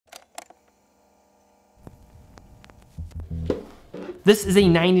This is a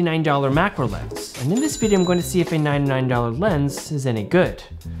 $99 macro lens, and in this video I'm going to see if a $99 lens is any good.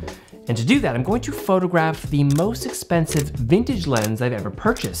 And to do that, I'm going to photograph the most expensive vintage lens I've ever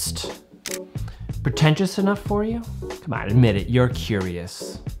purchased. Pretentious enough for you? Come on, admit it, you're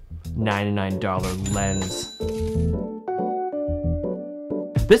curious. $99 lens.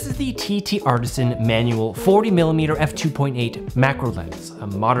 This is the TTArtisan manual 40mm f2.8 macro lens, a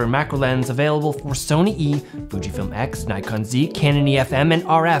modern macro lens available for Sony E, Fujifilm X, Nikon Z, Canon EF-M, and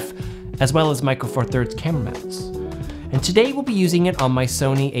RF, as well as Micro Four Thirds camera mounts. And today we'll be using it on my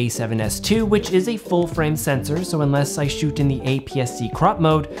Sony a7S II, which is a full frame sensor, so unless I shoot in the aps-c crop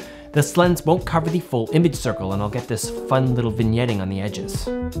mode, this lens won't cover the full image circle and I'll get this fun little vignetting on the edges.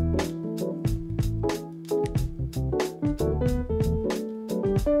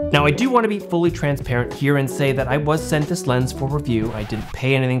 Now, I do want to be fully transparent here and say that I was sent this lens for review. I didn't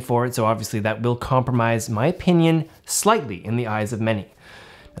pay anything for it, so obviously that will compromise my opinion slightly in the eyes of many.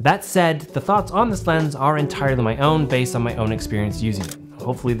 That said, the thoughts on this lens are entirely my own based on my own experience using it.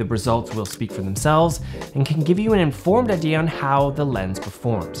 Hopefully the results will speak for themselves and can give you an informed idea on how the lens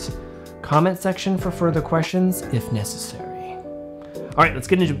performs. Comment section for further questions if necessary. All right, let's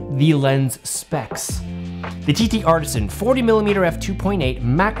get into the lens specs. The TTArtisan 40mm f2.8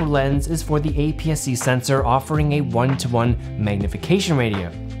 macro lens is for the aps-c sensor, offering a 1:1 magnification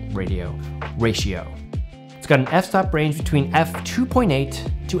ratio. It's got an f-stop range between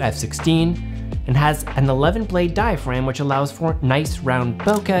f2.8 to f16 and has an 11 blade diaphragm, which allows for nice round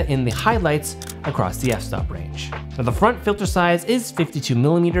bokeh in the highlights across the f-stop range. Now, the front filter size is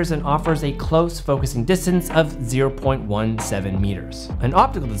 52mm and offers a close focusing distance of 0.17 meters. An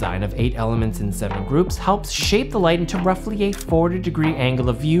optical design of 8 elements in 7 groups helps shape the light into roughly a 40-degree angle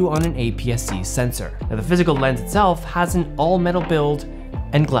of view on an aps-c sensor. Now, the physical lens itself has an all-metal build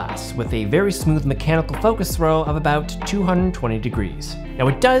and glass with a very smooth mechanical focus throw of about 220 degrees. Now,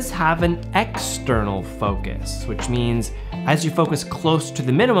 it does have an external focus, which means as you focus close to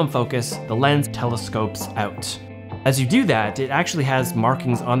the minimum focus, the lens telescopes out. As you do that, it actually has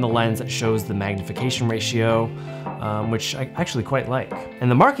markings on the lens that shows the magnification ratio, which I actually quite like.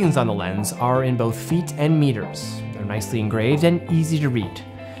 And the markings on the lens are in both feet and meters. They're nicely engraved and easy to read.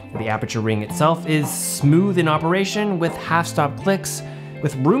 The aperture ring itself is smooth in operation with half-stop clicks,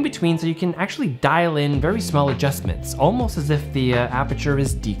 with room between so you can actually dial in very small adjustments, almost as if the aperture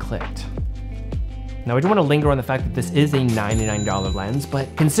is declicked. Now, I don't want to linger on the fact that this is a $99 lens, but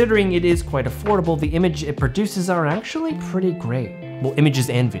considering it is quite affordable, the image it produces are actually pretty great. Well, images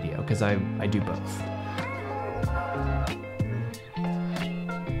and video, because I do both.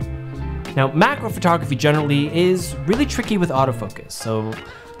 Now, macro photography generally is really tricky with autofocus, so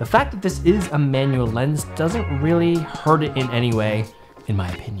the fact that this is a manual lens doesn't really hurt it in any way, in my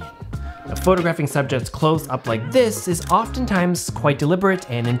opinion. Now, photographing subjects close up like this is oftentimes quite deliberate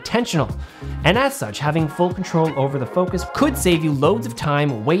and intentional. And as such, having full control over the focus could save you loads of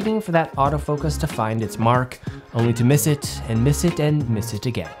time waiting for that autofocus to find its mark, only to miss it and miss it and miss it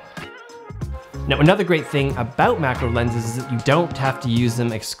again. Now, another great thing about macro lenses is that you don't have to use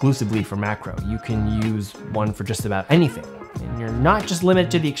them exclusively for macro. You can use one for just about anything. And you're not just limited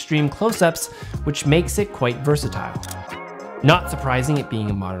to the extreme close-ups, which makes it quite versatile. Not surprising, it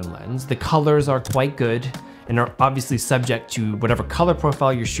being a modern lens, the colors are quite good and are obviously subject to whatever color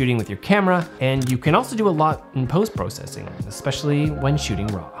profile you're shooting with your camera, and you can also do a lot in post-processing, especially when shooting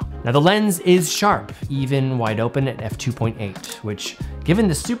raw. Now, the lens is sharp, even wide open at f2.8, which, given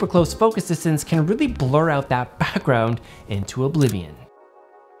the super close focus distance, can really blur out that background into oblivion.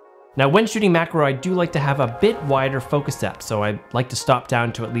 Now, when shooting macro, I do like to have a bit wider focus depth, so I like to stop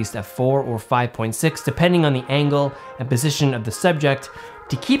down to at least f4 or 5.6, depending on the angle and position of the subject,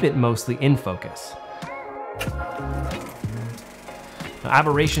 to keep it mostly in focus. Now,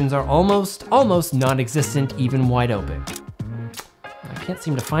 aberrations are almost non-existent, even wide open. I can't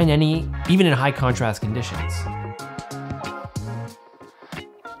seem to find any, even in high contrast conditions.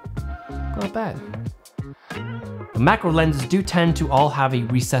 Not bad. Macro lenses do tend to all have a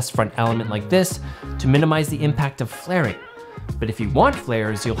recessed front element like this to minimize the impact of flaring. But if you want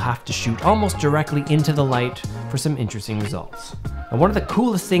flares, you'll have to shoot almost directly into the light for some interesting results. And one of the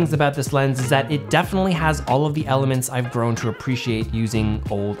coolest things about this lens is that it definitely has all of the elements I've grown to appreciate using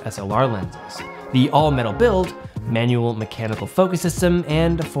old SLR lenses. The all-metal build, manual mechanical focus system,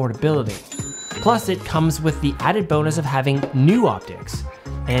 and affordability. Plus, it comes with the added bonus of having new optics,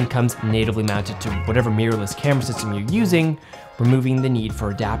 and comes natively mounted to whatever mirrorless camera system you're using, removing the need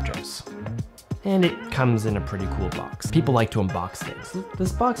for adapters. And it comes in a pretty cool box. People like to unbox things.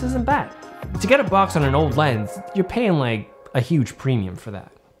 This box isn't bad. To get a box on an old lens, you're paying like a huge premium for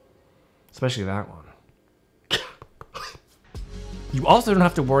that. Especially that one. You also don't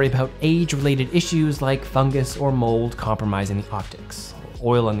have to worry about age-related issues like fungus or mold compromising the optics,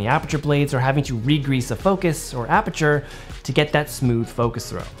 oil on the aperture blades, or having to re-grease a focus or aperture to get that smooth focus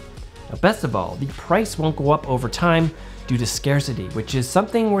throw. Now, best of all, the price won't go up over time due to scarcity, which is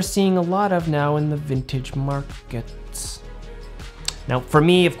something we're seeing a lot of now in the vintage markets. Now, for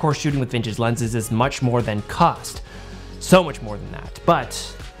me, of course, shooting with vintage lenses is much more than cost. So much more than that,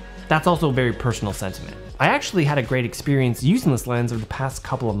 but that's also a very personal sentiment. I actually had a great experience using this lens over the past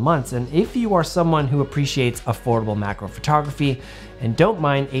couple of months, and if you are someone who appreciates affordable macro photography and don't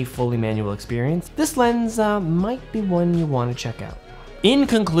mind a fully manual experience, this lens might be one you want to check out. In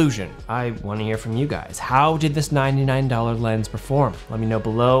conclusion, I want to hear from you guys. How did this $99 lens perform? Let me know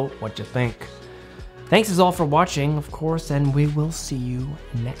below what you think. Thanks as all for watching, of course, and we will see you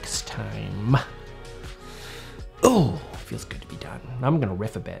next time. Oh, feels good to be done. I'm gonna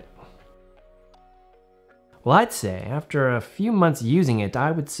riff a bit. Well, I'd say after a few months using it, I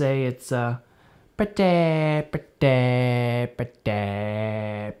would say it's pretty good.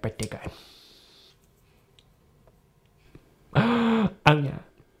 Oh yeah.